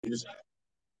Dude,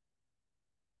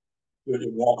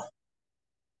 it won't.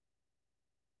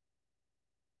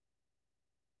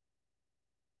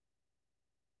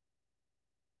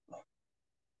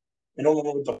 I don't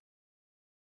know what the.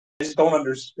 I just don't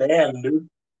understand, dude.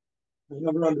 I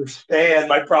never understand.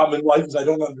 My problem in life is I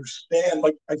don't understand.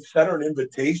 Like I sent her an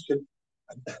invitation.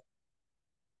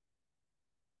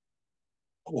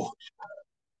 Oh,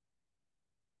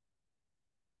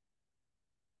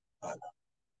 I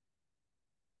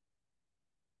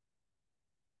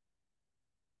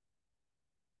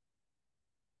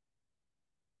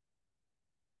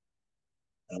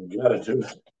don't get it, dude.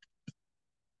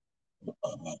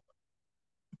 Uh,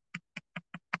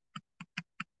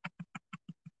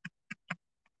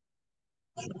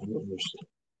 I don't understand.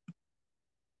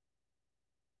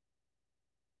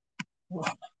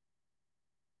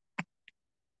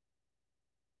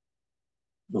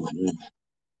 Oh, man.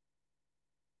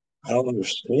 I don't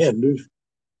understand, dude.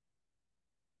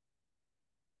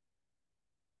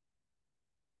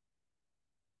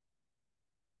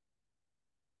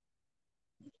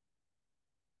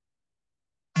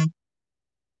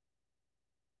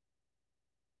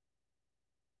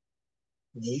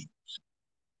 I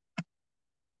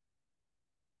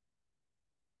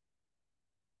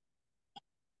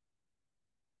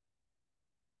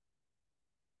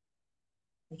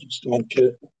just don't get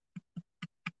it.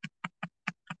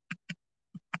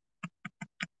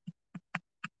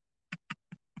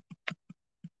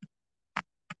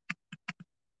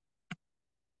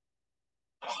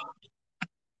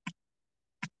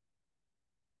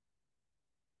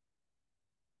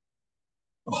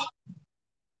 Oh,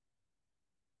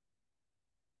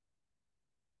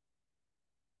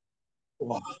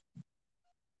 oh,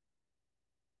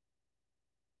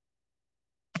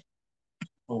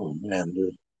 oh man,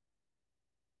 dude.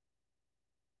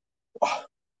 Oh,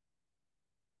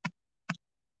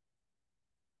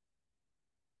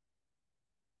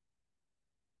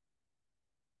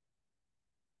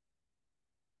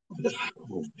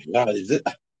 oh my God, is it?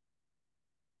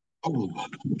 Oh,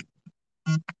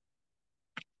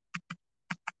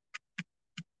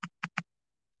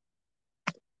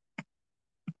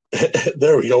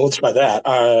 there we go. Let's try that.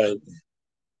 Oh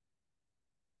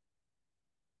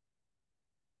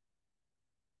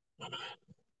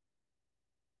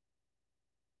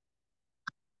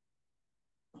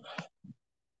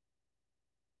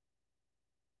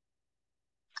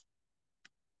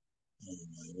my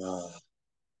God,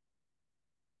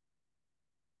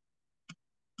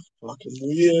 fucking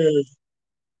weird.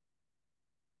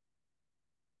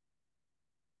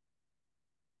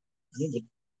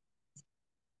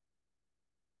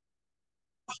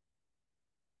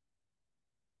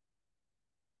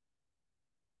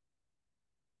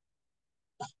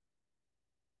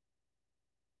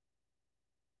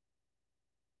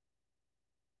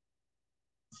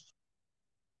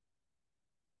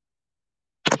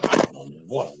 Oh, man,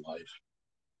 what a life.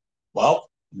 Well,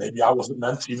 maybe I wasn't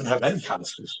meant to even have any kind of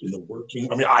system of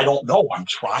working. I mean, I don't know. I'm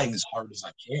trying as hard as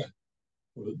I can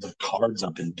with the cards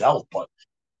I've been dealt, but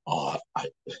I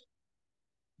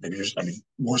maybe just, I mean,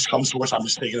 worst comes to worst, I'm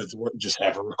just taking it to work and just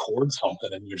have her record something,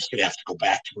 and you're just gonna have to go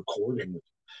back to recording,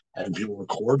 having people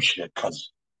record shit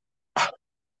because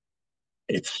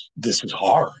it's this is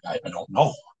hard. I don't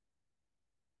know.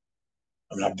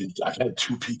 I mean, I've had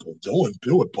two people do it,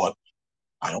 but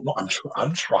I don't know.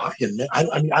 I'm trying, man. I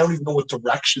mean, I don't even know what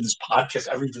direction this podcast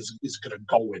everything is going to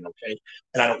go in. Okay,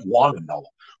 and I don't want to know,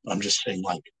 but I'm just saying,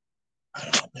 like, I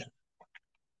don't know, man.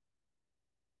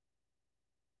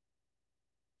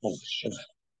 Holy shit!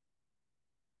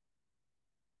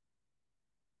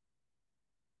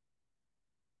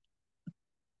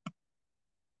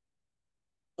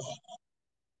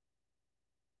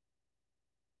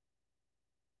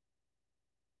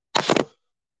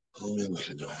 Oh, man, we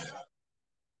can do it.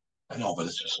 I know, but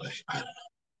it's just like, I don't know.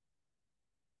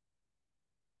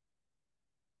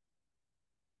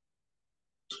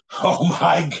 Oh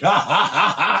my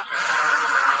god!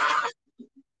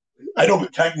 I know,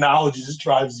 but technology just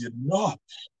drives you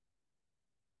nuts.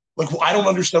 Like, well, I don't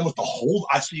understand what the hold.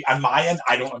 I see on my end.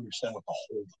 I don't understand what the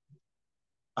hold.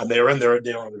 On their end,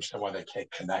 they don't understand why they can't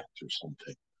connect or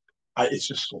something. It's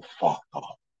just so fucked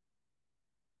up.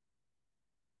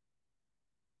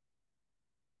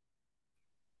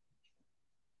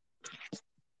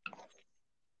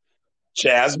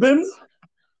 Jasmine,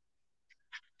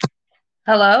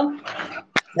 Hello?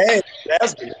 hey,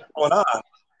 Jasmine, what's going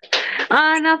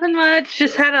on? Nothing much.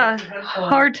 Just had a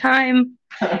hard time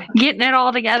getting it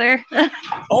all together.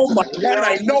 Oh my god,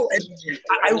 I know. And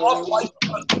I love life.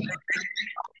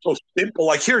 so simple.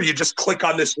 Like here, you just click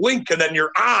on this link and then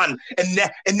you're on,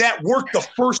 and that worked the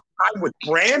first time with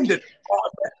Brandon.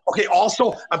 Okay,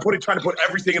 also I'm trying to put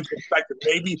everything in perspective.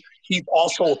 Maybe he's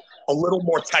also a little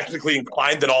more technically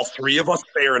inclined than all three of us.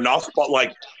 Fair enough, but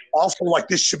like also like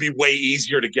this should be way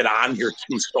easier to get on here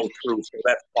too. So true. So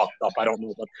that's fucked up. I don't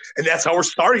know, and that's how we're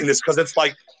starting this because it's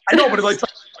like I know, but it's like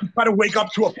you try to wake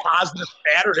up to a positive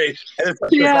Saturday, and it's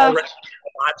like there's already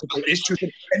logical issues,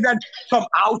 and then some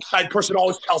outside person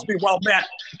always tells me, "Well, Matt,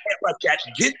 you can't let that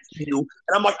get to you,"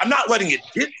 and I'm like, "I'm not letting it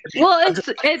get to me." Well,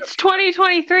 it's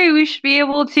 2023. We should be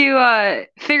able to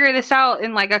figure this out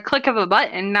in like a click of a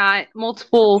button, not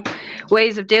multiple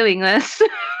ways of doing this.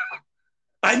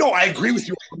 I know, I agree with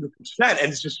you 100%,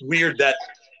 and it's just weird that,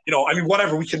 I mean,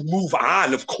 whatever, we can move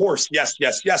on, of course, yes,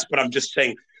 but I'm just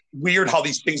saying, weird how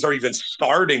these things are even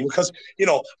starting because,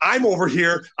 I'm over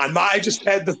here I just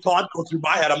had the thought go through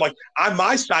my head. I'm like, on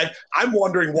my side, I'm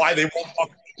wondering why they won't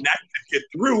fucking connect and get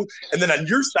through. And then on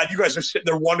your side, you guys are sitting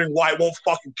there wondering why it won't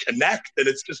fucking connect. And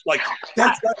it's just like,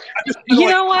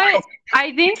 know what?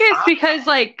 I think it's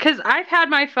because I've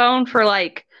had my phone for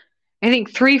like, I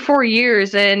think 3-4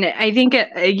 years, and I think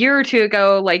a year or two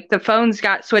ago, like the phones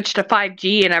got switched to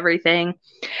 5G and everything,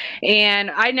 and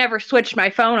I never switched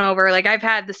my phone over. Like I've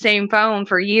had the same phone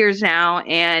for years now,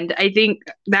 and I think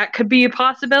that could be a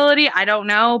possibility. I don't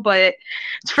know, but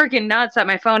it's freaking nuts that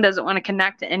my phone doesn't want to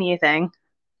connect to anything.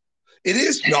 It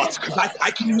is nuts because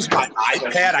I can use my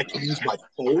iPad, I can use my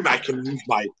phone, I can use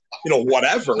my,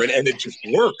 whatever, and it just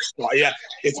works. So, yeah,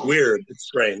 it's weird. It's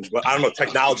strange, but I don't know.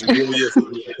 Technology really is a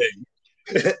weird thing.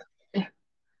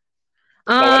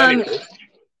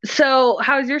 So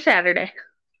how's your Saturday?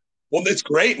 Well, it's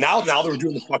great now that we're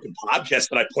doing the fucking podcast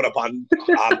that I put up online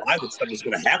that said was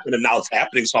going to happen, and now it's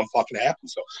happening, so I'm fucking happy.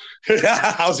 So,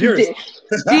 how's yours?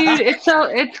 Dude,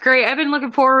 it's great. I've been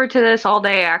looking forward to this all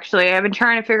day. Actually, I've been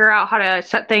trying to figure out how to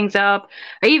set things up.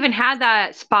 I even had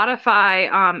that Spotify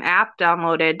app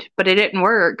downloaded, but it didn't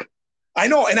work. I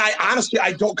know, and I honestly,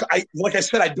 like I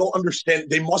said, I don't understand.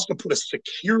 They must have put a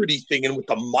security thing in with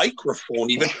the microphone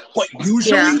even, but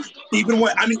usually, even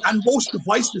when, I mean, on most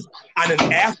devices, on an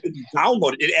app that you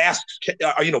download, it asks,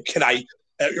 can I,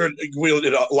 will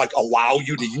it like allow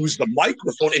you to use the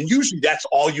microphone? And usually that's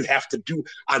all you have to do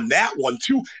on that one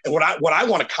too. And what I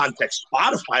want to contact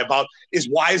Spotify about is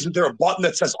why isn't there a button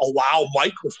that says allow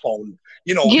microphone?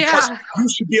 Because you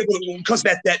should be able to, because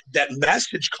that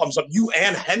message comes up. You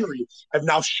and Henry have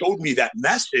now showed me that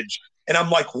message, and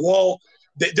I'm like, well,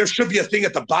 there should be a thing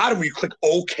at the bottom where you click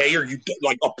OK or you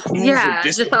like approve or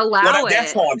just allow it.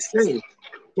 That's all I'm saying.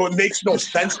 So it makes no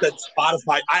sense that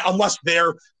Spotify, unless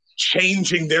they're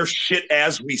changing their shit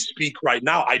as we speak right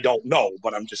now. I don't know,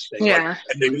 but I'm just saying.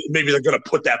 And maybe they're going to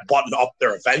put that button up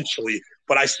there eventually.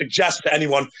 But I suggest to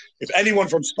anyone, if anyone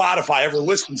from Spotify ever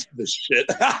listens to this shit,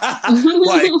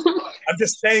 like I'm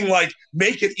just saying, like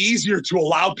make it easier to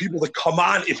allow people to come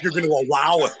on if you're going to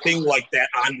allow a thing like that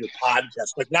on your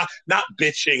podcast. Like not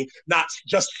bitching, not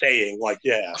just saying like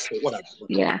so whatever.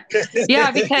 Yeah,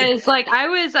 because like I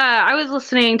was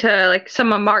listening to like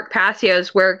some of Mark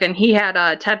Passio's work, and he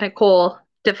had technical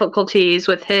difficulties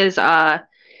with his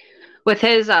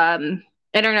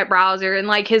internet browser and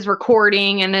like his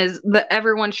recording, and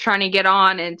everyone's trying to get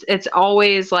on, and it's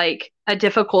always like a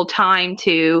difficult time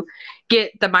to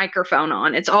get the microphone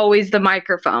on. It's always the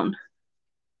microphone.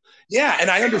 Yeah, and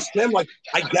I understand, like,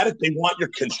 I get it. They want your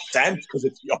consent because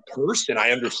it's a person.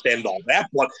 I understand all that,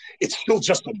 but it's still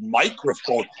just a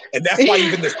microphone. And that's why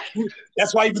even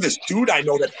this dude I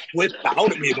know that flipped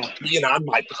out at me about being on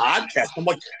my podcast. I'm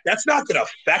like, that's not going to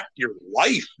affect your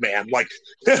life, man. Like,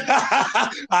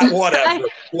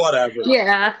 whatever.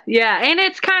 Yeah. And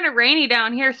it's kind of rainy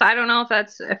down here, so I don't know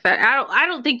if I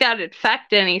don't think that'd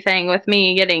affect anything with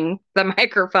me getting the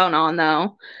microphone on,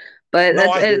 though. But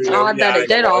it's odd that it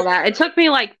did all that. It took me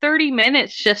like 30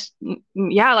 minutes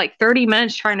like 30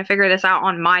 minutes trying to figure this out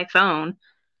on my phone.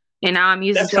 And now I'm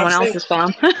using someone else's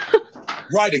phone.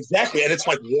 Right, exactly. And it's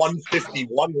like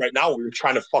 1:51 right now. We were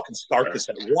trying to fucking start this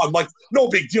at 1. Like, no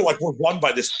big deal. Like, we're run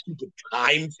by this stupid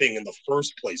time thing in the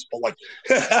first place. But like,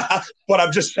 but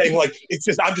I'm just saying, like, it's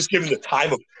just, I'm just giving the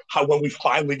time of how when we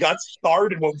finally got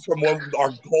started, from when our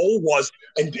goal was,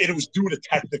 and it was due to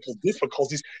technical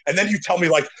difficulties. And then you tell me,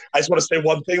 like, I just want to say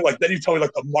one thing. Like, then you tell me,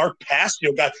 like, the Mark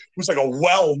Passio guy, who's like a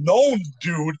well-known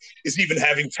dude, is even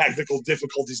having technical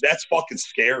difficulties. That's fucking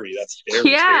scary. That's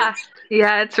scary. Yeah.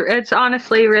 Yeah, it's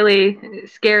honestly really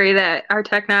scary that our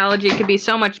technology could be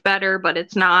so much better, but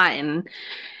it's not, and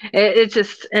it's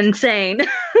just insane.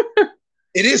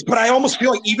 It is, but I almost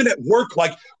feel like even at work,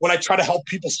 like when I try to help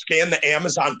people scan the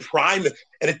Amazon Prime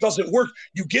and it doesn't work.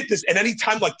 You get this, and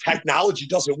anytime like technology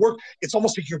doesn't work, it's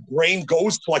almost like your brain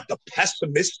goes to like the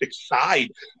pessimistic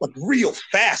side, like real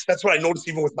fast. That's what I notice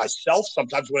even with myself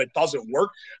sometimes when it doesn't work.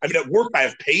 I mean, at work I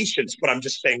have patience, but I'm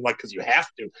just saying like because you have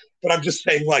to. But I'm just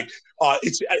saying like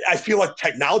I feel like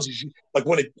technology, like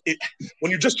when when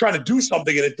you're just trying to do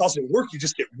something and it doesn't work, you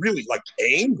just get really like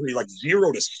angry, like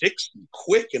 0 to 60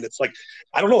 quick, and it's like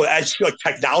I don't know. I just feel like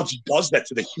technology does that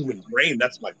to the human brain.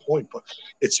 That's my point. But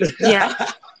it's just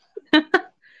yeah.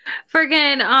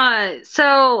 Friggin'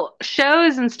 so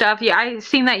shows and stuff. Yeah, I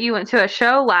seen that you went to a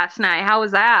show last night. How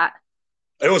was that?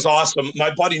 It was awesome.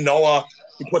 My buddy Noah,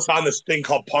 he puts on this thing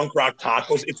called Punk Rock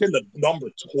Tacos. It's in the number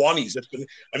 20s.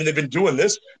 They've been doing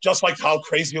this just like how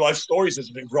Crazy Life Stories has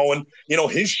been growing. You know,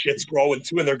 his shit's growing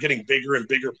too, and they're getting bigger and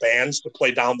bigger bands to play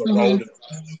down the road,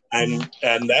 and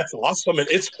that's awesome. And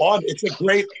it's fun. It's a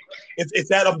great.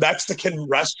 It's at a Mexican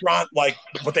restaurant, like,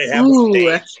 but they have a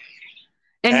stage.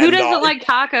 And who doesn't like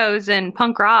tacos and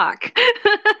punk rock?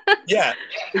 Yeah,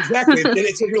 exactly.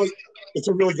 It's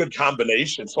a really good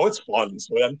combination. So it's fun.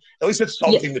 So at least it's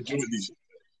something to do with these.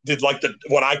 Did like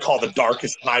what I call the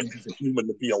darkest time as a human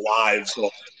to be alive. So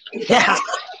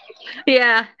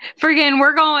yeah, friggin'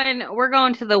 we're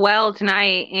going to the Well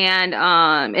tonight,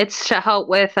 and it's to help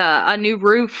with a new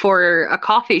roof for a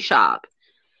coffee shop.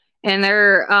 And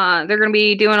they're going to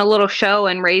be doing a little show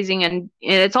and raising, and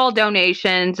it's all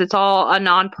donations. It's all a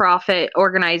nonprofit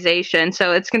organization,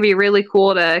 so it's going to be really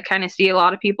cool to kind of see a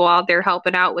lot of people out there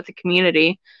helping out with the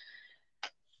community.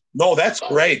 No, that's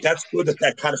great. That's good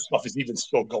that kind of stuff is even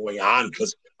still going on,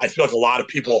 because I feel like a lot of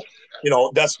people,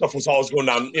 that stuff was always going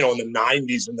on, in the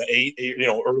 90s and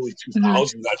the early 2000s.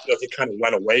 I feel like it kind of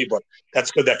went away, but that's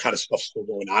good that kind of stuff's still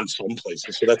going on some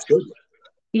places. So that's good.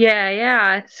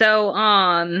 Yeah. So,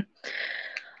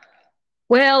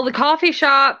 well, the coffee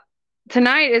shop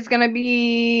tonight is going to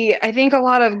be, I think, a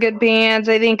lot of good bands.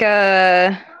 I think,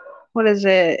 what is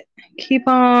it? Keep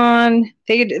On.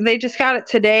 They just got it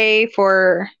today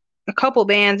for a couple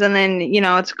bands, and then,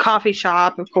 it's a coffee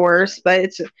shop, of course,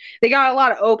 but they got a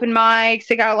lot of open mics.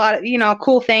 They got a lot of,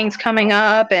 cool things coming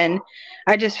up, and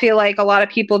I just feel like a lot of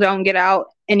people don't get out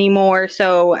anymore.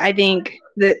 So I think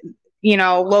that,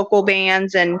 local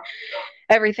bands and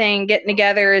everything getting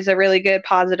together is a really good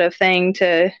positive thing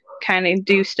to kind of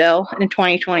do still in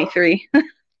 2023.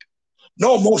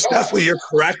 No, most definitely, you're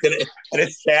correct, and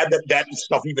it's sad that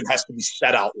stuff even has to be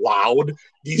said out loud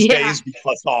these days,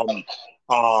 because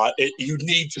you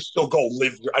need to still go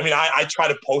live. I try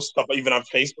to post stuff even on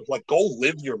Facebook, like, go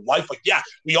live your life. Like, yeah,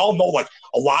 we all know, like,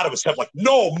 a lot of us have, like,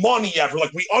 no money ever.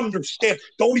 Like, we understand.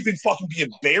 Don't even fucking be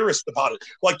embarrassed about it.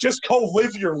 Like, just go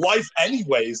live your life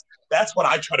anyways. That's what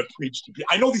I try to preach to people.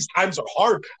 I know these times are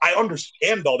hard. I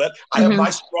understand, though, that I have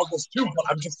my struggles, too. But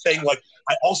I'm just saying, like,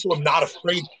 I also am not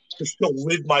afraid to still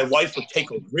live my life or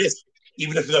take a risk.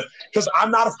 Even if because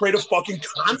I'm not afraid of fucking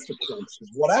consequences,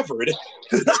 whatever it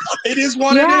is. It is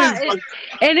what it is.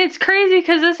 And it's crazy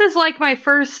because this is like my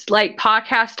first like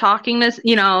podcast talking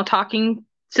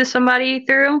to somebody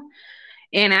through,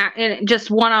 and just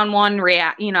one-on-one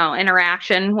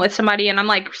interaction with somebody, and I'm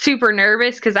like super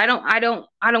nervous because I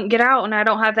don't get out and I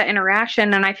don't have that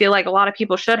interaction, and I feel like a lot of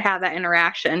people should have that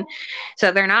interaction,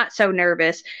 so they're not so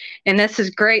nervous. And this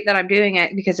is great that I'm doing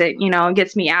it because it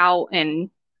gets me out and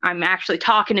I'm actually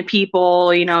talking to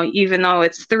people, even though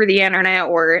it's through the internet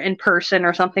or in person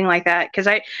or something like that.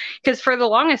 Because for the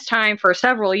longest time, for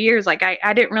several years, like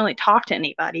I didn't really talk to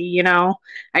anybody,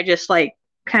 I just like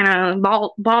kind of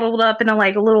bottled up in a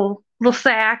like a little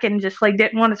sack and just like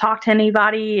didn't want to talk to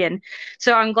anybody. And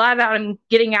so I'm glad that I'm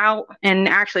getting out and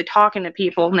actually talking to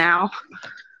people now.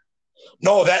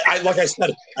 No, like I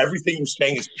said, everything you're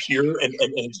saying is pure and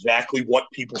exactly what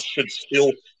people should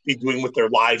still be doing with their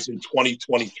lives in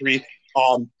 2023.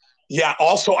 Yeah,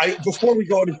 also, before we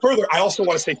go any further, I also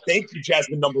want to say thank you,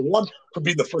 Jasmine, number one, for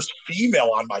being the first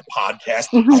female on my podcast.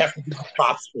 I have to give you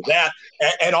props for that.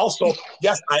 And also,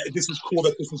 yes, this is cool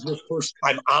that this is your first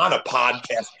time on a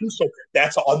podcast, too. So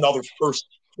that's another first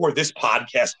for this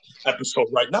podcast episode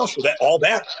right now. So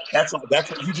that's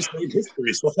what you just made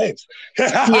history. So thanks.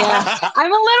 Yeah,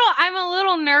 I'm a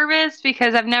little nervous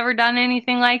because I've never done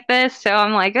anything like this. So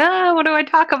I'm like, what do I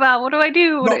talk about? What do I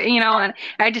do? And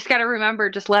I just got to remember,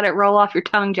 just let it roll off your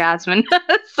tongue, Jasmine.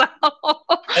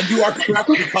 And you are correct,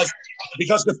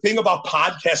 because the thing about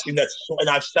podcasting and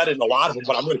I've said it in a lot of them,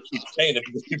 but I'm going to keep saying it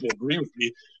because people agree with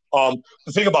me.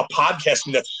 The thing about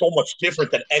podcasting that's so much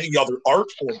different than any other art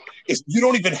form is you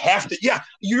don't even have to. Yeah,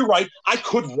 you're right. I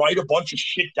could write a bunch of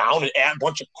shit down and add a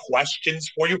bunch of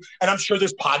questions for you, and I'm sure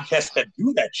there's podcasts that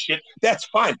do that shit. That's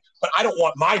fine, but I don't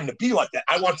want mine to be like that.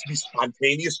 I want to be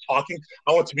spontaneous talking.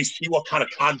 I want to be see what kind of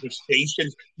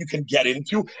conversations you can get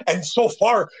into. And so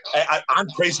far, on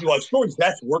Crazy Life Stories,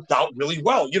 that's worked out really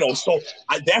well. So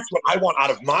that's what I want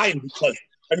out of mine, because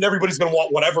everybody's going to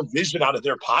want whatever vision out of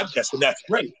their podcast, and that's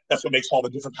great. That's what makes all the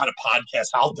different kind of podcasts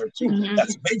out there too. Mm-hmm.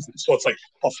 That's amazing. So it's like,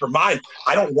 well, for mine,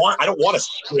 I don't want a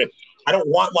script. I don't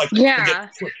want to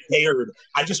get prepared.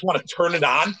 I just want to turn it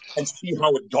on and see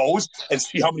how it goes and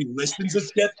see how many listens it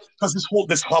gets. Because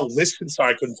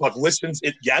listens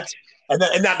it gets.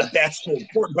 And not that that's so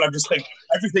important, but I'm just saying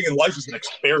everything in life is an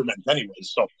experiment anyway.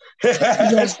 So, so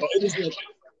it is.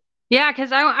 Yeah,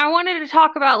 because I wanted to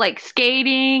talk about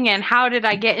skating and how did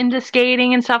I get into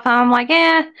skating and stuff. And I'm like,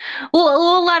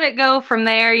 we'll let it go from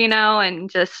there, and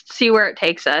just see where it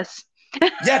takes us.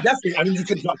 Yeah, definitely. I mean, you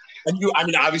can talk,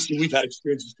 and obviously we've had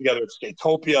experiences together at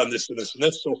Skatopia and this and this and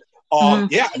this. So,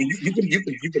 yeah, I mean,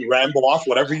 you can ramble off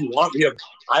whatever you want.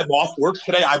 I'm off work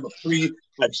today. I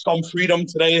have some freedom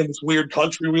today in this weird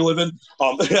country we live in.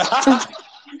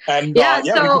 And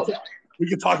we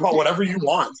can talk about whatever you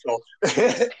want. So.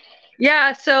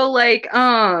 Yeah, so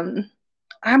I'm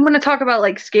gonna talk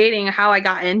about skating, how I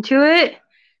got into it.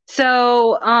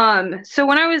 So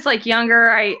when I was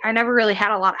younger, I never really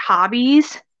had a lot of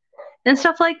hobbies and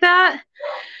stuff like that.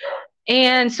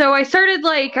 And so I started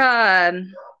I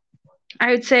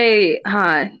would say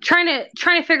trying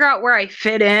to figure out where I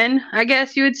fit in, I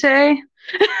guess you would say.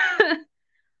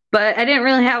 But I didn't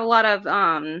really have a lot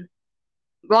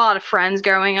of friends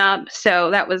growing up, so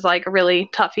that was a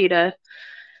really toughie to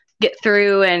get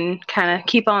through and kind of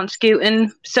keep on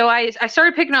scooting. So I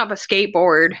started picking up a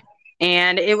skateboard,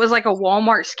 and it was a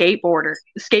Walmart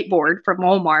skateboard from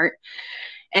Walmart.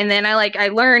 And then I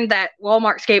learned that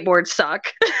Walmart skateboards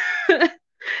suck.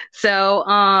 So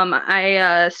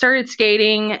I started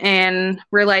skating and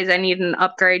realized I needed an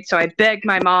upgrade. So I begged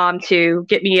my mom to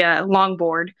get me a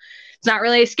longboard. It's not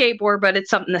really a skateboard, but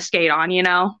it's something to skate on,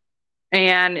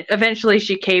 And eventually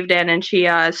she caved in, and she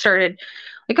started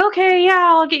okay, yeah,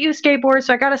 I'll get you a skateboard.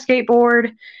 So I got a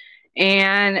skateboard,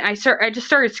 and I just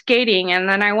started skating, and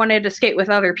then I wanted to skate with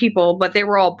other people, but they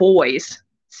were all boys.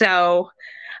 So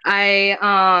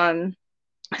I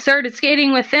started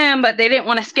skating with them, but they didn't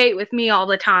want to skate with me all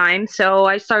the time. So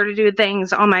I started doing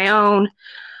things on my own.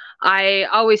 I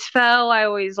always fell. I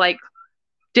always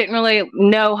didn't really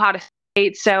know how to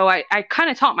skate. So I kind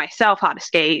of taught myself how to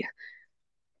skate.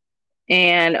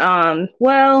 And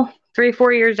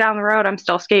 3-4 years down the road, I'm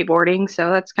still skateboarding,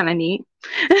 so that's kind of neat.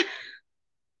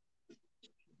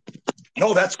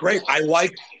 No, that's great.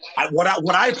 What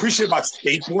I appreciate about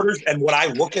skateboarders, and what I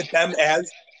look at them as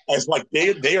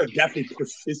they are definitely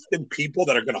persistent people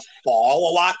that are going to fall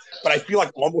a lot. But I feel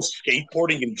almost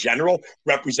skateboarding in general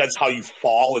represents how you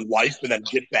fall in life and then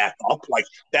get back up.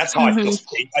 That's how I feel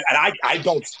skate. And I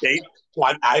don't skate. So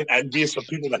I'm envious of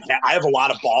people that I have a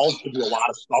lot of balls to do a lot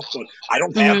of stuff, but I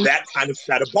don't have that kind of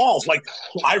set of balls. So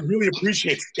I really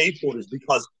appreciate skateboarders,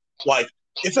 because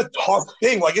it's a tough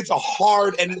thing. It's a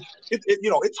hard, and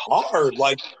it's hard.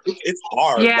 It's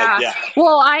hard. Yeah.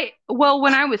 Well,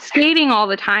 when I was skating all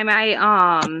the time, when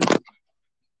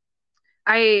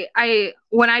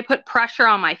I put pressure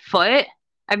on my foot,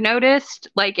 I've noticed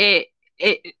it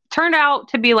turned out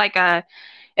to be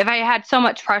if I had so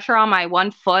much pressure on my one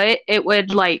foot, it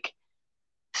would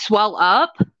swell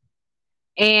up,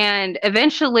 and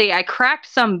eventually I cracked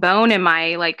some bone in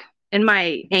my in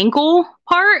my ankle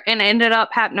part, and ended up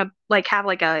having to have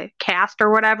a cast or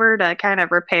whatever to kind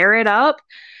of repair it up.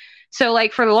 So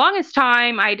for the longest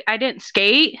time, I didn't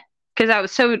skate because I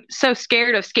was so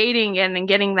scared of skating and then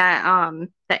getting that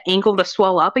ankle to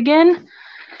swell up again.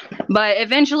 But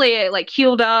eventually it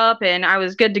healed up, and I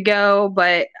was good to go.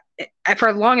 But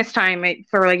for the longest time,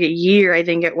 for a year, I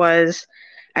think it was,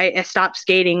 I stopped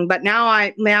skating. But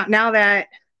now that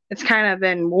it's kind of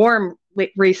been warm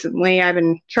recently, I've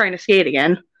been trying to skate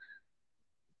again.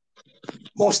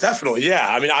 Most definitely,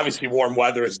 yeah. I mean, obviously, warm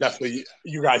weather is definitely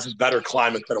you guys' better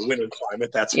climate than a winter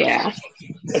climate. That's yeah.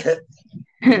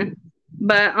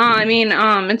 But I mean,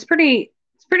 it's pretty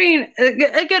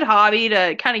a good hobby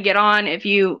to kind of get on if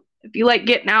you like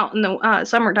getting out in the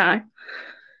summertime.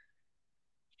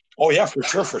 Oh yeah, for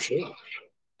sure.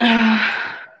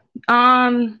 I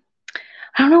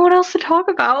don't know what else to talk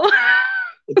about.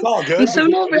 It's all good.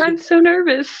 I'm so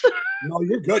nervous. No,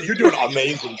 you're good. You're doing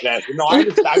amazing, Jasmine. No, I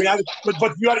understand.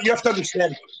 But you have to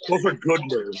understand, those are good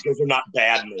nerves. Those are not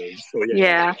bad nerves. So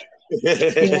yeah.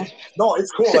 Yeah. No,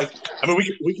 it's cool. Like, I mean,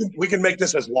 we can make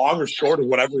this as long or short or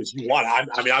whatever as you want. I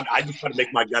just try to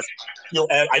make my guests feel.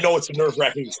 And I know it's a nerve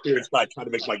wracking experience, but I try to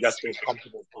make my guests feel as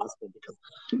comfortable as possible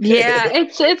Yeah,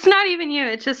 because. it's not even you.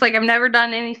 It's just like I've never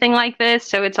done anything like this,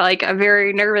 so it's like a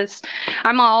very nervous.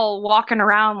 I'm all walking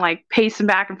around like pacing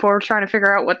back and forth trying to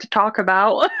figure out what to talk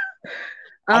about.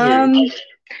 I hear you. um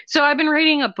so I've been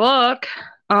reading a book.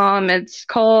 It's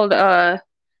called Effed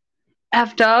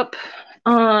Up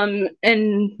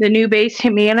in the New Base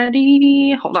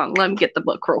Humanity. Hold on, let me get the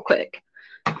book real quick.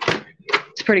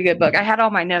 It's a pretty good book. I had all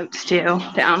my notes too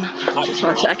down. Just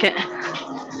 1 second.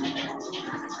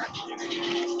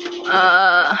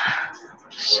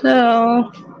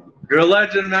 So You're a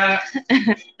legend, Matt.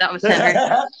 that was Henry.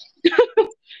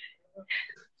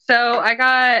 So I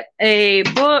got a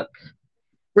book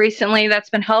recently that's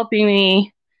been helping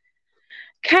me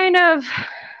kind of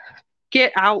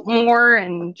get out more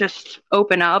and just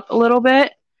open up a little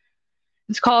bit.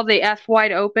 It's called The F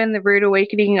Wide Open, The Rude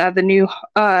Awakening of the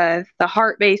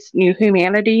Heart-Based New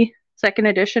Humanity, second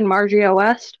edition, Margie L.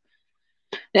 West.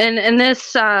 And in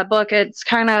this book, it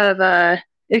kind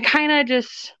of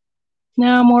just,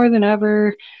 now more than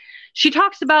ever, she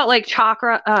talks about like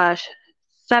seven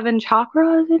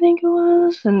chakras, I think it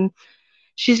was, and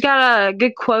she's got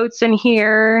good quotes in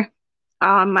here.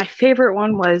 My favorite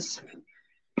one was,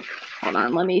 hold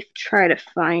on, let me try to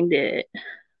find it.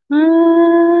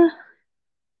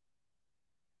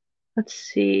 Let's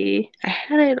see. I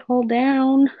had it all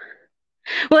down.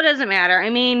 Well, it doesn't matter. I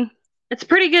mean, it's a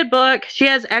pretty good book. She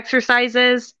has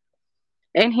exercises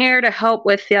in here to help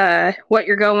with what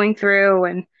you're going through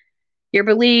and your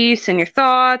beliefs and your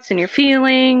thoughts and your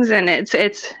feelings. And it's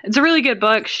a really good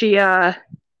book.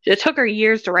 It took her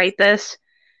years to write this.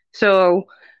 So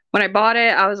when I bought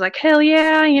it, I was like, hell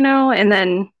yeah, and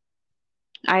then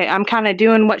I'm kind of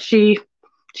doing what she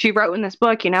wrote in this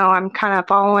book. I'm kind of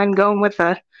going with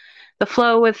the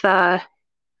flow with the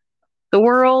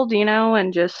world,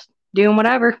 and just doing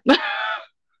whatever.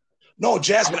 No,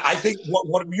 Jasmine, I think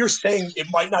what you're saying, it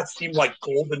might not seem like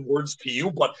golden words to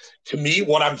you, but to me,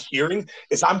 what I'm hearing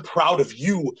is I'm proud of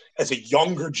you as a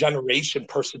younger generation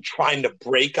person trying to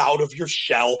break out of your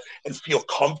shell and feel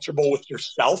comfortable with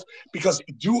yourself. Because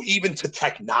due even to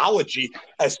technology,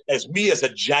 as me as a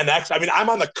Gen X, I mean,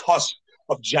 I'm on the cusp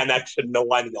of Gen X and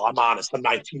Millennial. I'm honest, I'm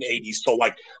 1980s. So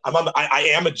like I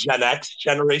am a Gen X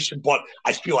generation, but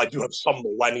I feel I do have some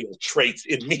millennial traits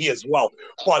in me as well.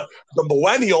 But the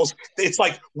millennials, it's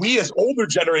like we as older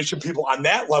generation people on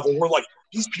that level, we're like,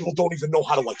 these people don't even know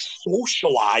how to like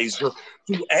socialize or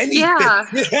do anything. Yeah.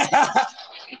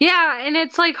 Yeah, and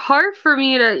it's like hard for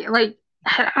me to like,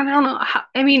 I don't know.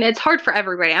 I mean, it's hard for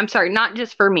everybody. I'm sorry, not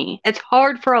just for me. It's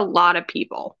hard for a lot of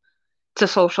people to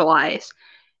socialize.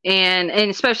 And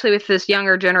especially with this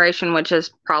younger generation, which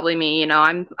is probably me.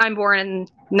 I'm born in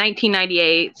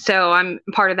 1998, so I'm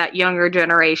part of that younger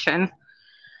generation.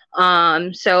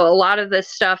 So a lot of this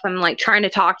stuff I'm like trying to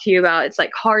talk to you about, it's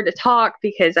like hard to talk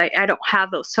because I don't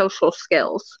have those social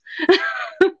skills.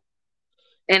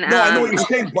 And no, I know what you're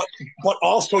saying, but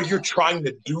also you're trying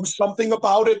to do something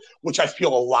about it, which I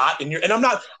feel a lot in your. And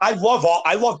I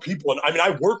love people, and I mean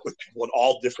I work with people in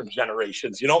all different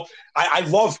generations. I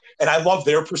love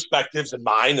their perspectives and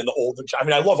mine and the older. I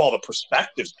mean I love all the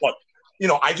perspectives, but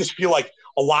I just feel like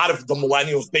a lot of the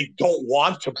millennials, they don't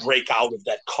want to break out of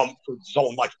that comfort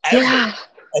zone like ever. Yeah.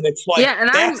 And it's like, yeah, and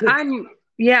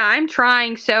I'm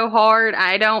trying so hard.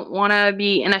 I don't want to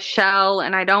be in a shell,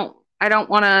 and I don't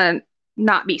want to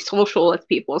not be social with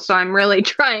people. So I'm really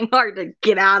trying hard to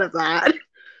get out of that.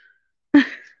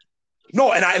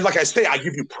 No, and I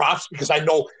give you props because I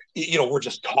know, we're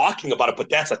just talking about it,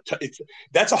 but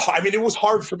I mean, it was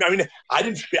hard for me. I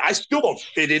mean, I still don't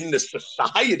fit into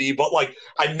society, but like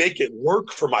I make it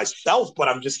work for myself. But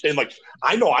I'm just saying, like,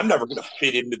 I know I'm never going to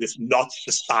fit into this nuts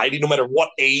society, no matter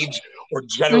what age or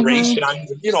generation I'm,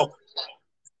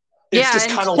 it's just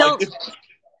kind of like.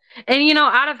 And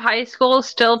out of high school,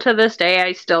 still to this day,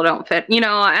 I still don't fit.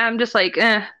 I'm just like,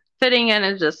 fitting in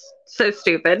is just so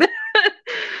stupid.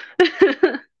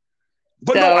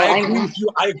 But no, I agree with you.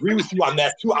 I agree with you on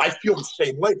that too. I feel the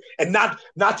same way, and not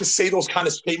to say those kind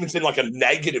of statements in like a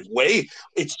negative way.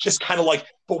 It's just kind of like,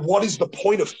 but what is the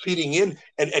point of fitting in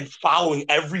and following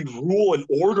every rule and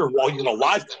order while you're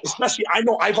alive? Especially, I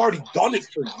know I've already done it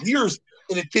for years,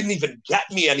 and it didn't even get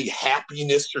me any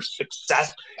happiness or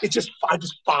success. I just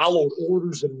followed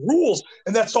orders and rules,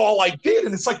 and that's all I did.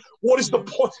 And it's like, what is the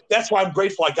point? That's why I'm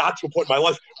grateful I got to a point in my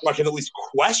life where I can at least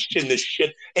question this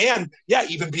shit and, yeah,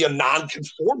 even be a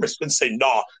nonconformist and say,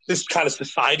 no, this kind of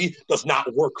society does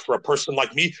not work for a person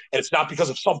like me. And it's not because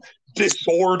of some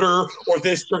disorder or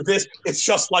this or this. It's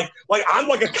just like I'm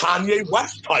like a Kanye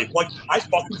West type. Like I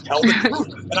fucking tell the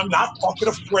truth, and I'm not fucking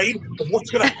afraid of what's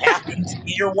gonna happen to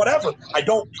me or whatever. I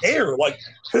don't care. Like,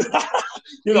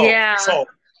 Yeah. So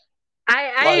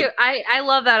I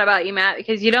love that about you, Matt,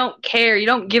 because you don't care. You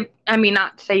don't give. I mean,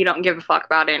 not to say you don't give a fuck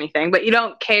about anything, but you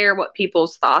don't care what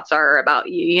people's thoughts are about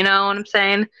you. You know what I'm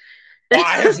saying?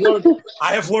 I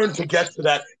have learned to get to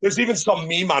that. There's even some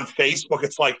meme on Facebook.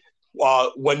 It's like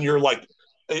when you're like,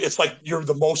 it's like you're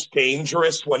the most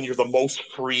dangerous when you're the most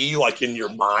free, like in your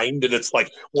mind. And it's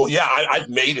like, well, yeah, I've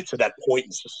made it to that point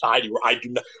in society where I do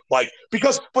not like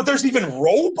but there's even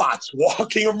robots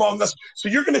walking among us. So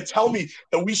you're going to tell me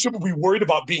that we shouldn't be worried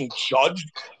about being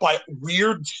judged by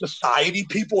weird society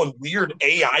people and weird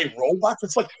AI robots?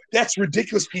 It's like, that's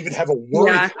ridiculous to even have a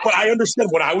worry. Yeah. But I understand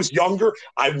when I was younger,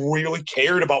 I really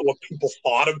cared about what people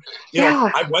thought of,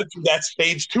 I went through that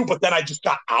stage too, but then I just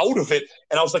got out of it.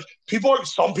 And I was like,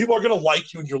 some people are going to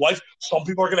like you in your life. Some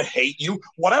people are going to hate you,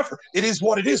 whatever. It is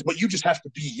what it is, but you just have to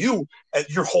be you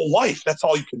your whole life. That's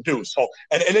all you can do. So,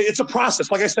 and it's a process.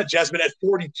 Like I said, Jasmine, at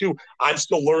 42, I'm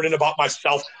still learning about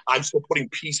myself. I'm still putting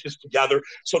pieces together.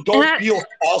 So don't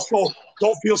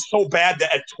feel so bad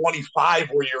that at 25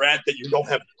 where you're at, that you don't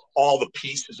have all the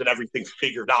pieces and everything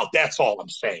figured out. That's all I'm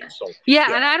saying. So yeah.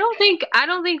 And I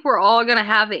don't think we're all going to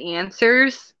have the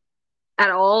answers at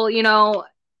all,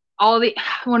 all the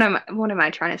what am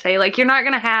I trying to say? Like, you're not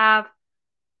gonna have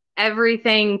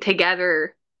everything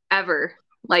together ever.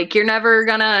 Like, you're never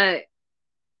gonna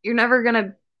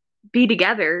be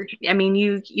together. I mean,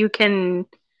 you can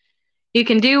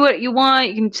do what you want,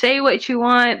 you can say what you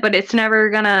want, but it's never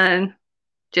gonna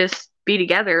just be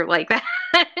together like that.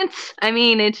 I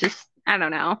mean, it's just, I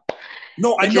don't know.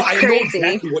 No, I know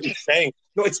exactly what you're saying.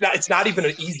 No, it's not even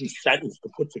an easy sentence to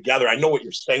put together. I know what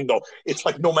you're saying, though. It's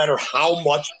like no matter how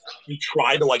much you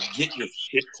try to like get your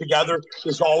shit together,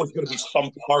 there's always going to be some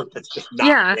part that's just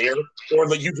not there, or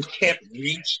that you just can't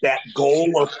reach that goal.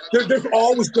 Or there's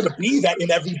always going to be that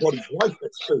in everybody's life.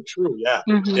 That's so true. Yeah,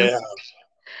 yeah.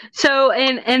 So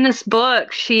in this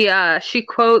book, she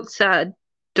quotes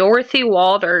Dorothy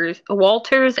Walters,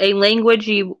 A Language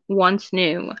You Once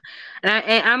Knew.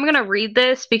 And I'm going to read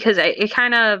this because it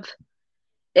kind of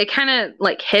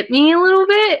like hit me a little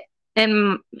bit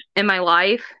in my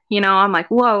life. I'm like,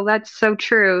 whoa, that's so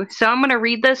true. So I'm going to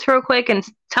read this real quick and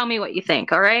tell me what you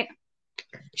think. All right?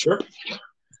 Sure.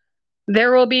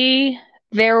 There will be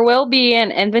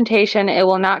an invitation. It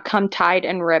will not come tied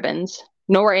in ribbons,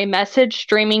 nor a message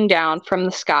streaming down from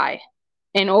the sky.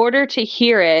 In order to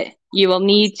hear it, you will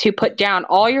need to put down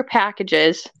all your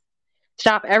packages,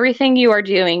 stop everything you are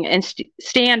doing, and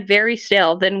stand very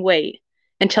still, then wait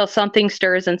until something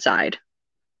stirs inside.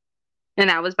 And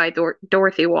that was by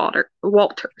Dorothy Walters.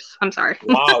 I'm sorry.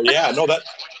 Wow, yeah. No,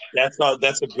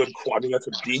 that's a good quote. I mean, that's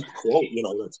a deep quote.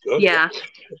 That's good. Yeah.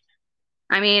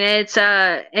 I mean, it's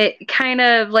it kind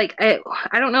of like, I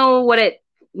don't know what it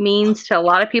means to a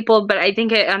lot of people, but I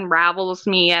think it unravels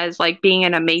me as like being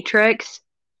in a matrix.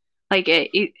 Like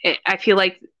I feel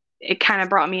like it kind of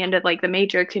brought me into like the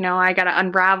matrix. I got to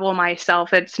unravel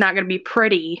myself. It's not going to be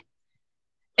pretty.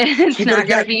 It's not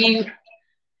going to be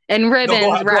in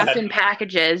ribbons wrapped in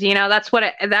packages. That's what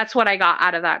I got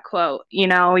out of that quote.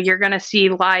 You're going to see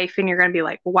life and you're going to be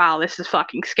like, wow, this is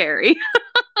fucking scary.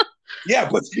 Yeah,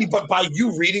 but by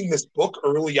you reading this book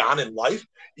early on in life,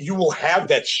 you will have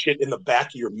that shit in the back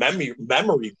of your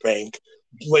memory bank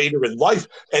later in life,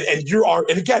 and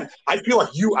again, I feel like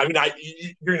you're going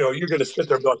to sit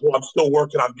there and be like, well, I'm still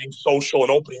working on being social and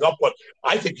opening up, but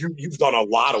I think you've done a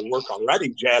lot of work already,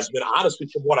 Jasmine, honestly,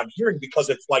 from what I'm hearing, because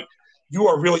it's like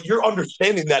you're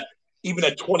understanding that even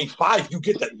at 25, you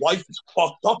get that life is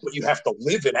fucked up, but you have to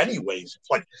live it anyways. It's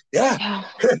like, yeah.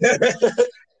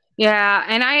 Yeah,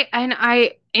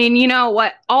 and you know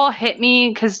what all hit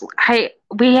me, because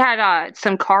we had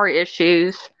some car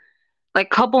issues like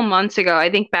a couple months ago,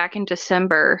 I think back in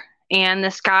December, and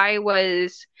this guy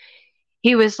was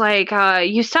like,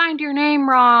 you signed your name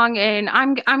wrong, and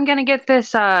I'm gonna get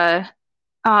this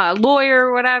lawyer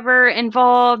or whatever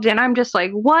involved, and I'm just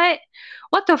like, what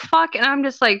the fuck? And I'm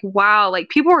just like, wow, like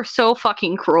people are so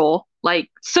fucking cruel, like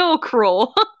so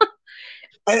cruel.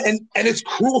 And it's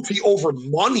cruelty over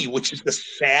money, which is the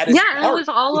saddest part.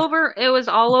 It was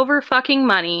all over fucking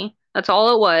money. That's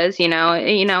all it was,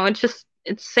 it's just,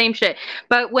 it's the same shit.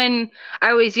 But when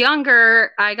I was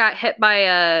younger, I got hit by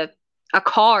a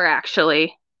car,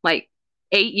 actually, like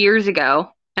 8 years ago,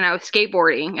 and I was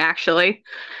skateboarding, actually.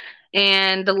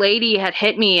 And the lady had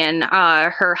hit me, and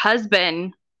her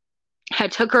husband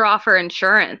had took her off her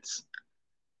insurance.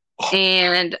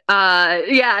 And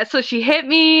yeah, so she hit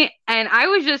me, and I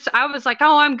was like,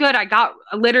 oh, I'm good.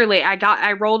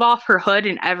 I rolled off her hood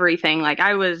and everything. Like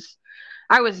I was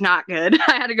not good.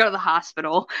 I had to go to the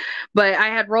hospital, but I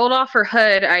had rolled off her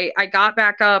hood. I got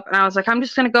back up, and I was like, I'm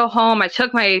just going to go home. I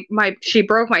took she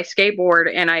broke my skateboard,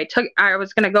 and I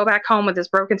was going to go back home with this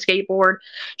broken skateboard.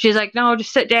 She's like, no,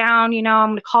 just sit down. I'm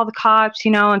going to call the cops,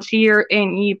 and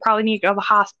and you probably need to go to the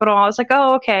hospital. I was like,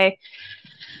 oh, okay.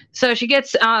 So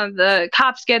the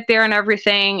cops get there and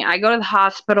everything. I go to the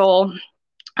hospital.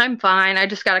 I'm fine. I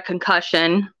just got a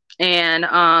concussion.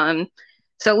 And,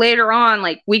 so later on,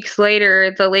 like weeks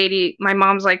later, my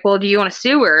mom's like, well, do you want to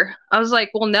sue her? I was like,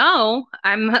 well, no,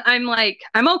 I'm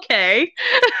okay.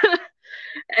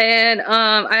 And then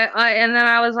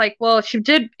I was like, well, she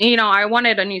did, I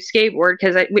wanted a new skateboard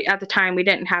because at the time we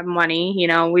didn't have money,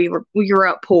 we grew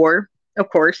up poor, of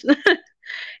course.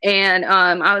 And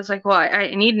I was like, well,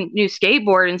 I need a new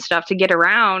skateboard and stuff to get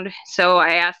around. So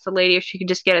I asked the lady if she could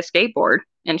just get a skateboard,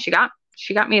 and she got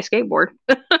me a skateboard.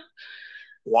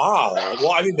 Wow.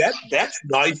 Well, I mean, that's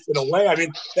nice in a way. I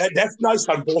mean, that's nice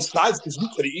on both sides, because you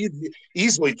could have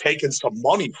easily taken some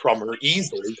money from her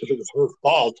easily because it was her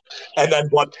fault. And then,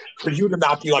 but for you to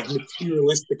not be like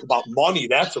materialistic about money,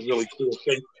 that's a really cool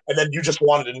thing. And then you just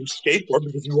wanted a new skateboard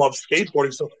because you love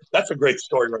skateboarding. So that's a great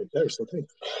story right there. So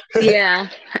thanks. Yeah.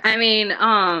 I mean,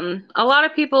 a lot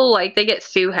of people, like, they get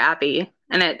too happy.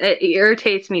 And it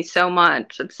irritates me so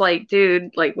much. It's like,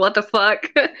 dude, like, what the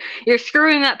fuck? You're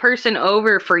screwing that person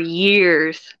over for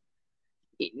years.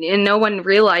 And no one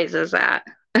realizes that.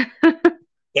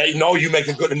 Yeah, you make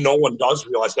it good, and no one does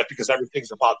realize that, because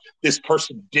everything's about this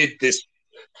person did this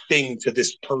thing to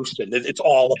this person. It's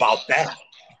all about that.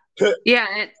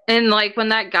 Yeah, and like when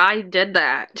that guy did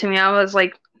that to me, I was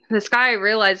like, this guy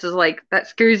realizes, like, that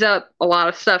screws up a lot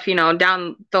of stuff,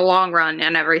 down the long run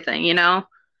and everything,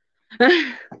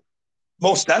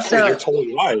 Most definitely, you're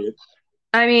totally right.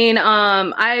 I mean,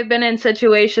 I've been in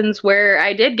situations where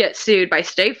I did get sued by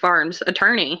State Farm's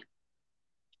attorney.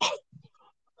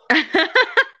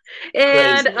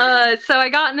 And so I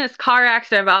got in this car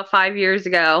accident about 5 years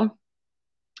ago.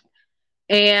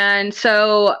 And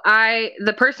so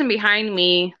the person behind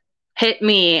me hit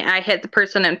me. I hit the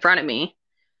person in front of me.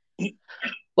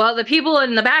 Well, the people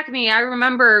in the back of me, I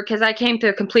remember, because I came to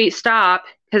a complete stop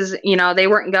because, they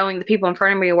weren't going. The people in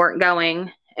front of me weren't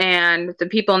going. And the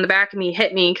people in the back of me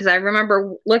hit me because I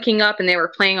remember looking up and they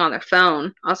were playing on their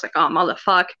phone. I was like, oh,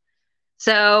 motherfuck.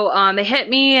 So they hit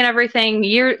me and everything.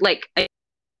 A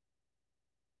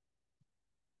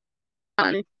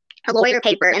lawyer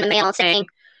paper in the mail saying,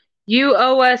 you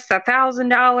owe us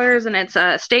 $1,000, and it's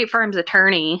a State Farm's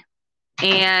attorney.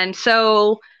 And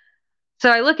so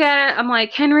I look at it, I'm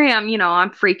like, Henry, I'm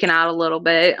freaking out a little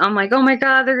bit. I'm like, oh my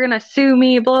God, they're gonna sue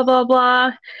me, blah, blah,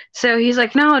 blah. So he's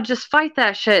like, no, just fight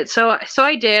that shit. So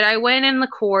I did. I went in the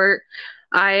court.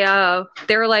 They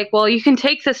were like, well, you can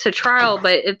take this to trial,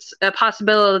 but it's a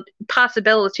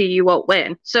possibility you won't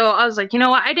win. So I was like, you know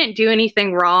what? I didn't do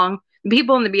anything wrong.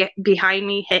 People in the behind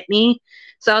me hit me.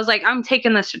 So I was like, I'm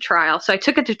taking this to trial. So I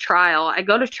took it to trial. I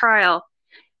go to trial.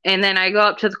 And then I go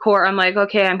up to the court. I'm like,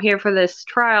 okay, I'm here for this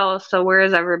trial. So where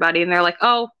is everybody? And they're like,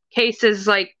 oh, case is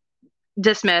like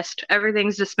dismissed.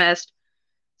 Everything's dismissed.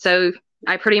 So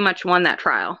I pretty much won that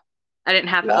trial. I didn't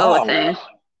have to owe a thing.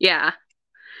 Yeah.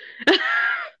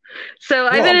 So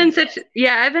I've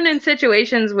been in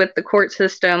situations with the court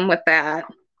system with that.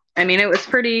 I mean, it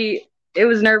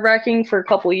was nerve-wracking for a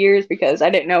couple of years because I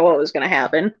didn't know what was going to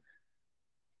happen.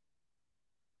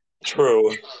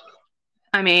 True.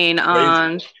 I mean,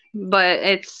 but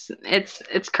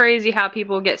it's crazy how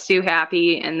people get so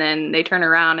happy and then they turn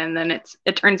around and then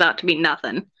it turns out to be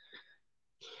nothing.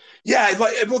 Yeah,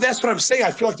 well, that's what I'm saying.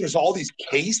 I feel like there's all these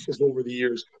cases over the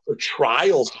years or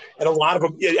trials, and a lot of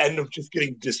them end up just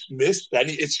getting dismissed.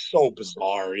 It's so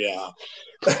bizarre. Yeah.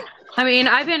 I mean,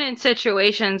 I've been in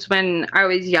situations when I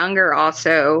was younger.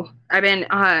 Also,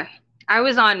 I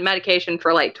was on medication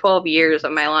for like 12 years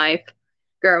of my life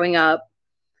growing up.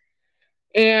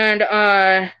 And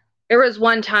there was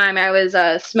one time I was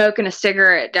smoking a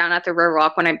cigarette down at the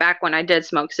Riverwalk when I did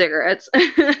smoke cigarettes.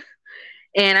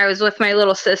 And I was with my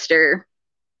little sister.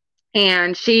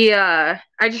 And she, I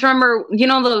just remember,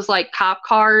 those like cop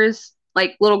cars,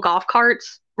 like little golf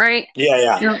carts, right?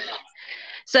 Yeah.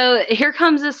 So here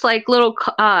comes this like little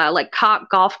like cop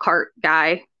golf cart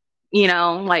guy,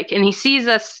 and he sees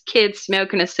us kids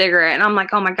smoking a cigarette. And I'm like,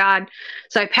 oh my God.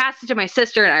 So I pass it to my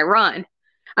sister and I run.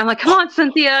 I'm like, come on,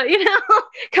 Cynthia,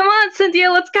 come on,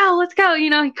 Cynthia, let's go.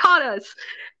 He caught us.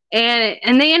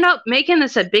 And they end up making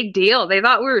this a big deal. They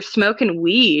thought we were smoking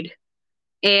weed.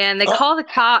 and they call the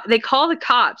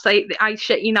cops. I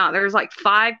shit you not, there's like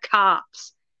 5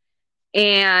 cops,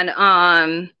 and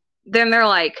then they're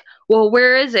like, well,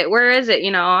 where is it,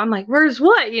 I'm like, where's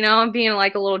what? I'm being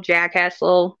like a little jackass,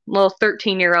 little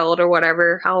 13-year-old or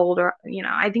whatever. How old are,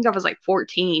 I think I was like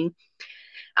 14.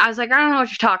 I was like, I don't know what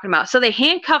you're talking about. So they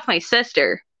handcuffed my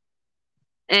sister,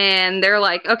 and they're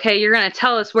like, okay, you're gonna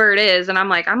tell us where it is. And I'm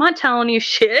like, I'm not telling you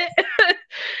shit.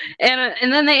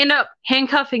 and then they end up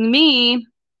handcuffing me.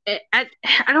 I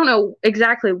don't know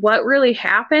exactly what really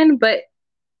happened, but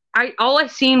all I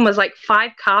seen was like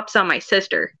 5 cops on my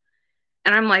sister.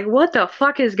 And I'm like, what the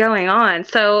fuck is going on?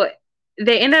 So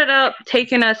they ended up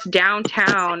taking us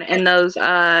downtown in those,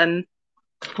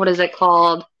 what is it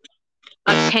called?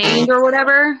 A tank or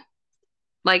whatever.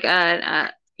 Like,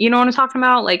 you know what I'm talking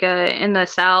about? Like, in the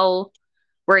cell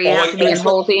where you have to be in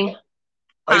holding.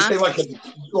 Are you saying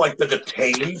like the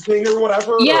detained thing or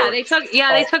whatever? Yeah, or? they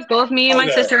took both me and my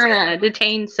sister in a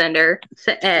detained center,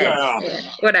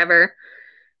 whatever.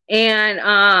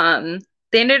 And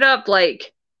they ended up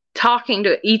like talking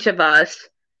to each of us,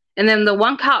 and then the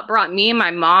one cop brought me and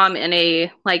my mom in a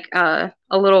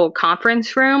little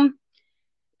conference room,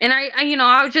 and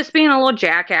I was just being a little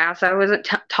jackass. I wasn't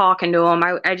talking to him.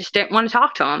 I just didn't want to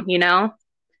talk to him,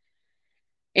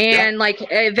 and like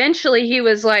eventually he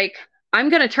was like, I'm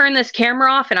gonna turn this camera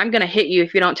off and I'm gonna hit you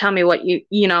if you don't tell me what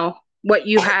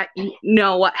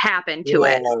what happened to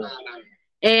it.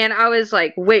 And I was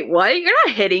like, wait, what? You're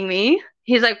not hitting me.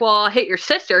 He's like, well, I'll hit your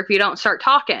sister if you don't start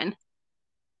talking.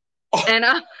 And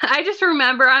I just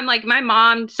remember, I'm like, my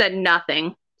mom said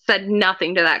nothing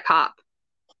to that cop.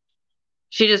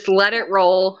 She just let it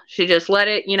roll. She just let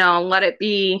it, let it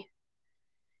be,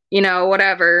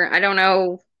 whatever. I don't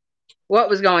know what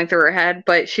was going through her head,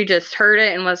 but she just heard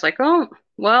it and was like, oh,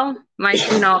 well, my,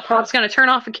 cop's going to turn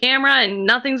off the camera and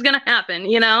nothing's going to happen,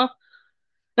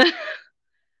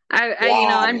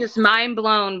 I'm just mind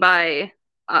blown by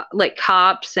like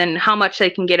cops and how much they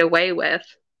can get away with.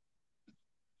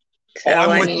 So,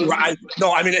 I'm with you.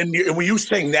 And when you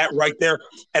saying that right there,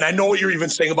 and I know what you're even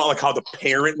saying about like how the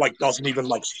parent like doesn't even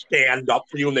like stand up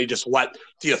for you, and they just let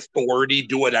the authority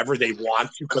do whatever they want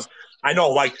to. Because I know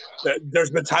like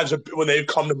there's been times when they've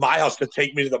come to my house to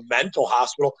take me to the mental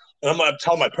hospital, and I'm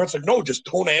telling my parents like, no, just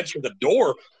don't answer the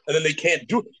door, and then they can't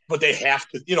do it, but they have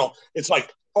to. It's like,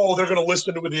 oh, they're going to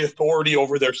listen to the authority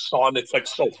over their son. It's like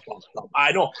so fucked up.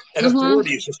 I know, and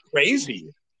authority is just crazy.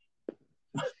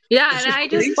 Yeah, and I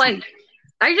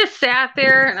just sat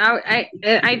there, and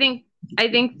I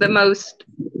think the most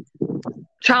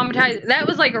traumatized, that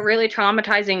was like a really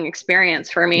traumatizing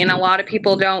experience for me, and a lot of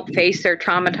people don't face their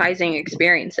traumatizing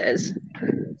experiences.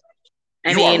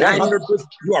 You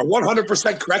are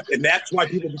 100% correct, and that's why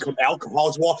people become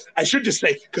alcoholics. Well, I should just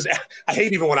say, because I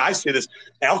hate even when I say this,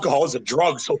 alcohol is a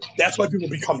drug, so that's why people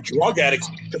become drug addicts,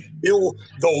 to fill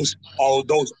those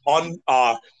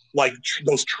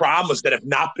those traumas that have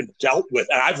not been dealt with.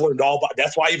 And I've learned all about,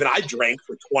 that's why even I drank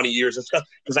for 20 years and stuff,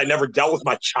 because I never dealt with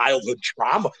my childhood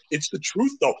trauma. It's the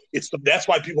truth though. That's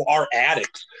why people are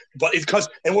addicts. But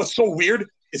and what's so weird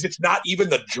is it's not even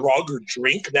the drug or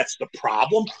drink that's the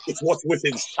problem. It's what's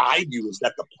within inside you is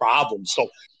that the problem. So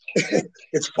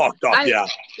it's fucked up.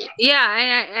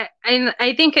 Yeah. And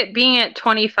I think being at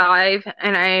 25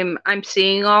 and I'm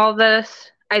seeing all this,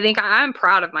 I think I'm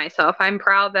proud of myself. I'm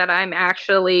proud that I'm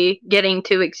actually getting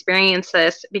to experience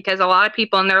this, because a lot of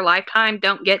people in their lifetime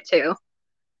don't get to.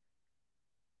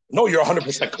 No, you're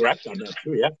 100% correct on that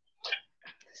too. Yeah.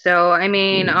 So,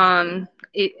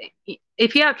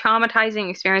 if you have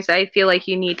traumatizing experience, I feel like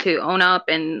you need to own up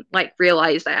and like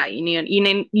realize that you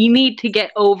need to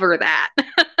get over that.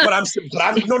 But I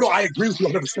agree with you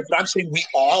 100%. But I'm saying we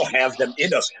all have them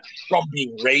in us from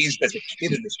being raised as a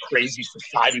kid in this crazy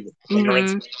society with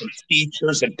parents and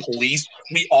teachers and police.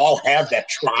 We all have that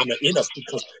trauma in us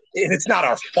and it's not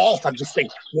our fault. I'm just saying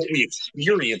what we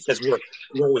experience as we're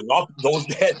growing up.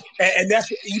 And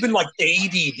that's even like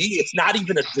ADD. It's not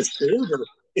even a disorder.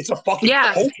 It's a fucking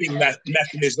coping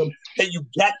mechanism that you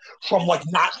get from not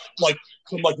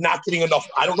getting enough.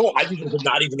 I don't know. I think there's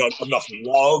not even enough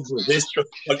love or this, or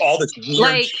like all this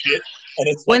weird shit. And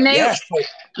it's when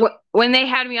they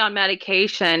had me on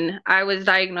medication, I was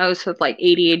diagnosed with like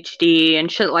ADHD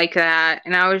and shit like that.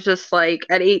 And I was just like,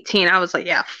 at 18, I was like,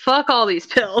 yeah, fuck all these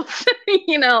pills.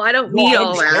 I don't need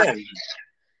all that.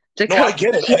 No, I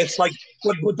get it. And it's like,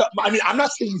 I mean, I'm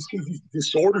not saying these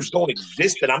disorders don't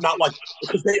exist, and I'm not like,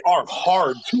 because they are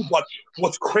hard too. But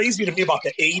what's crazy to me about the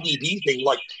ADD thing,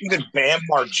 like even Bam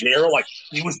Margera, like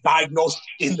he was diagnosed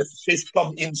in the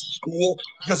system in school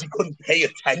because he couldn't pay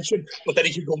attention, but then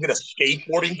he could go get a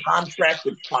skateboarding contract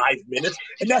in 5 minutes.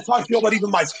 And that's how I feel about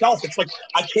even myself. It's like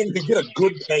I can't even get a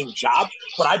good paying job,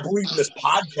 but I believe in this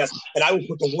podcast, and I will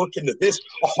put the work into this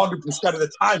 100% of the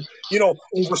time,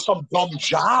 over some dumb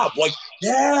job. Like,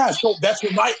 yeah, so that's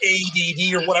what my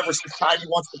ADD or whatever society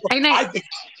wants to put. I think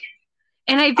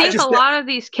a lot of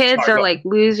these kids are like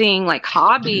losing like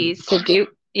hobbies to do.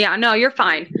 Yeah, no, you're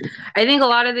fine. I think a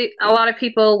lot of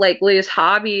people like lose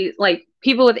hobbies, like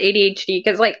people with ADHD,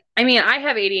 because like, I mean, I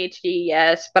have ADHD,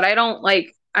 yes, but I don't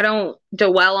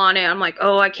dwell on it. I'm like,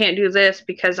 oh, I can't do this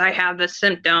because I have this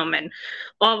symptom and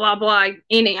blah, blah, blah.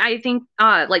 And I think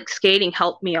like skating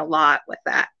helped me a lot with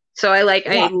that. So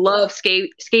I love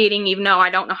skating, even though I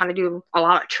don't know how to do a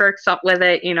lot of tricks up with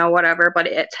it, whatever, but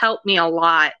it's helped me a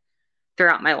lot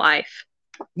throughout my life.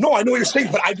 No, I know what you're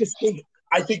saying, but I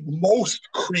think most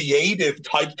creative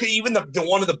type, even the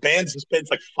one of the bands that's been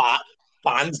like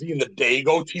Fonzie and the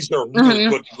Dagotees, they're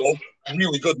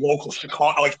really good local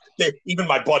Chicago. Like even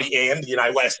my buddy Andy and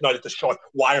I last night at the show, like,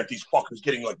 why aren't these fuckers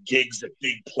getting like gigs at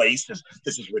big places?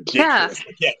 This is ridiculous. Yeah.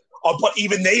 Like, yeah. But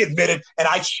even they admitted, and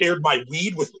I shared my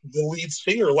weed with the lead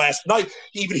singer last night.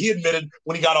 Even he admitted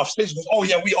when he got off stage, he goes, "Oh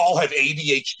yeah, we all have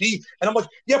ADHD." And I'm like,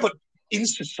 yeah, but in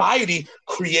society,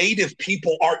 creative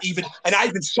people are even, and I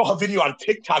even saw a video on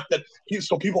TikTok that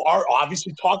so people are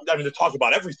obviously talking. I mean, they're talking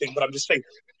about everything, but I'm just saying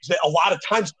that a lot of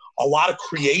times, a lot of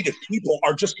creative people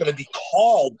are just going to be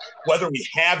called, whether we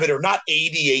have it or not,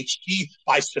 ADHD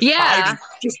by society. Yeah.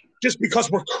 Just because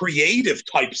we're creative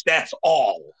types, that's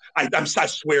all. I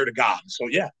swear to God. So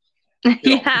yeah.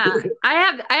 Yeah,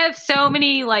 I have so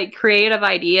many like creative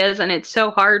ideas, and it's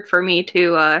so hard for me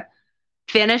to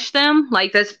finish them.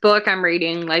 Like this book I'm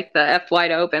reading, like the F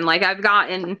Wide Open, like I've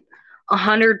gotten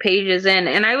 100 pages in,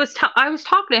 and I was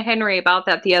talking to Henry about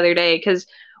that the other day, because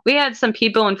we had some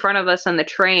people in front of us on the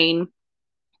train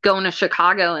going to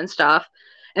Chicago and stuff,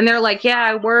 and they're like, yeah,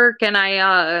 I work and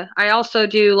I also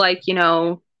do like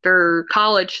their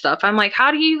college stuff. I'm like, how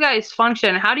do you guys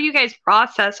function? How do you guys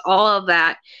process all of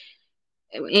that?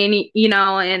 And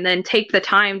and then take the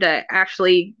time to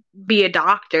actually be a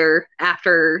doctor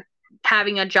after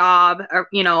having a job, or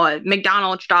a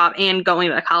McDonald's job, and going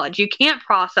to college. You can't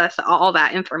process all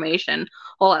that information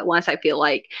all at once. I feel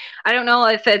like, I don't know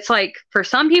if it's like for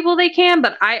some people they can,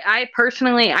 but I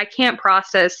personally, I can't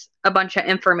process a bunch of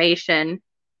information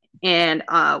and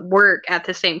work at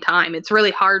the same time. It's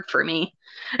really hard for me.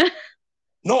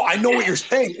 No, I know what you're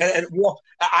saying, and well,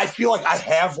 I feel like I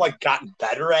have like gotten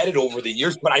better at it over the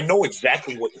years, but I know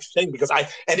exactly what you're saying, because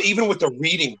and even with the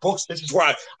reading books, this is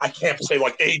where I can't say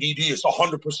like ADD is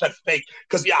 100% fake,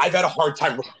 because yeah, I've had a hard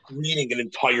time reading an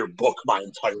entire book my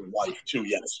entire life too.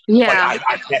 Yes, yeah,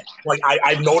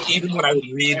 I've known even when I would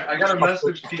read. I got a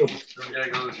message. Even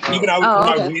when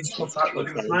I read stuff. Look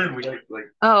at the time. We got like.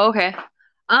 Oh, okay.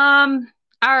 All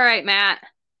right, Matt.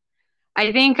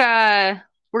 I think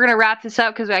we're going to wrap this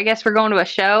up, because I guess we're going to a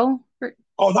show.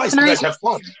 Oh, nice. You guys have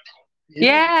fun.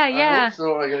 Yeah. I hope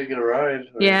so. I got to get a ride.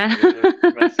 Yeah.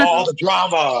 All the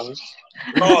drama.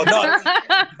 Oh, nuts.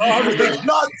 Oh, everything's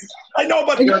nuts. I know,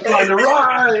 but you're trying to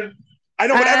ride. I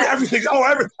know, but everything. Oh,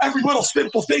 every little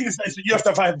simple thing is that you have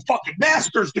to have a fucking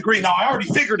master's degree. Now I already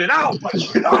figured it out. But, no,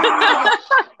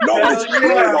 it's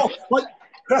true. But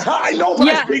I know, but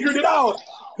I figured it out.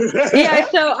 Yeah,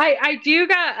 so I do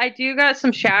got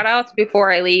some shout outs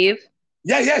before I leave.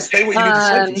 Yeah, say what you need to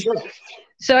say, for sure.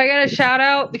 So I got a shout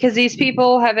out because these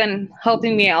people have been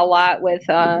helping me a lot with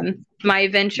my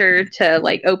venture to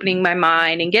like opening my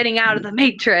mind and getting out of the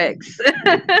matrix.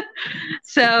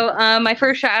 So my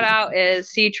first shout out is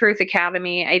See Truth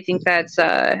Academy. I think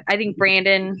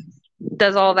Brandon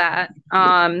does all that.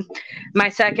 My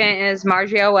second is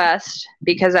Margia West,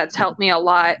 because that's helped me a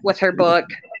lot with her book.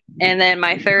 And then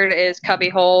my third is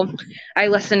Cubbyhole. I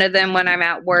listen to them when I'm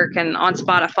at work and on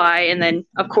Spotify. And then,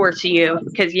 of course, you,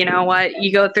 because you know what?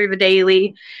 You go through the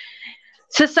daily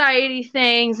society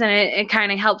things, and it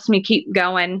kind of helps me keep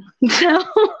going. So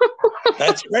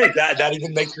that's great. That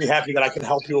even makes me happy that I can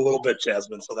help you a little bit,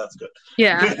 Jasmine. So that's good.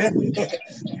 Yeah.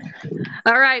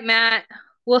 All right, Matt.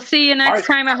 We'll see you next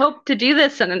time. I hope to do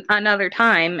this another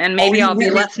time, and maybe I'll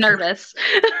be less nervous.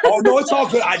 Oh no, it's all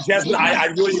good. Jasmine,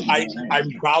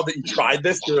 I'm proud that you tried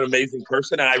this. You're an amazing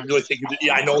person, and I really think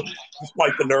I know,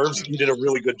 despite the nerves, you did a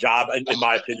really good job, in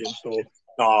my opinion. So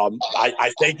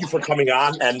I thank you for coming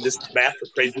on, and this is Matt for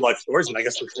Crazy Life Stories, and I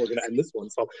guess we're going to end this one.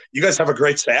 So you guys have a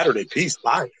great Saturday. Peace.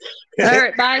 Bye. All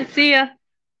right, bye. See ya.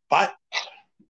 Bye.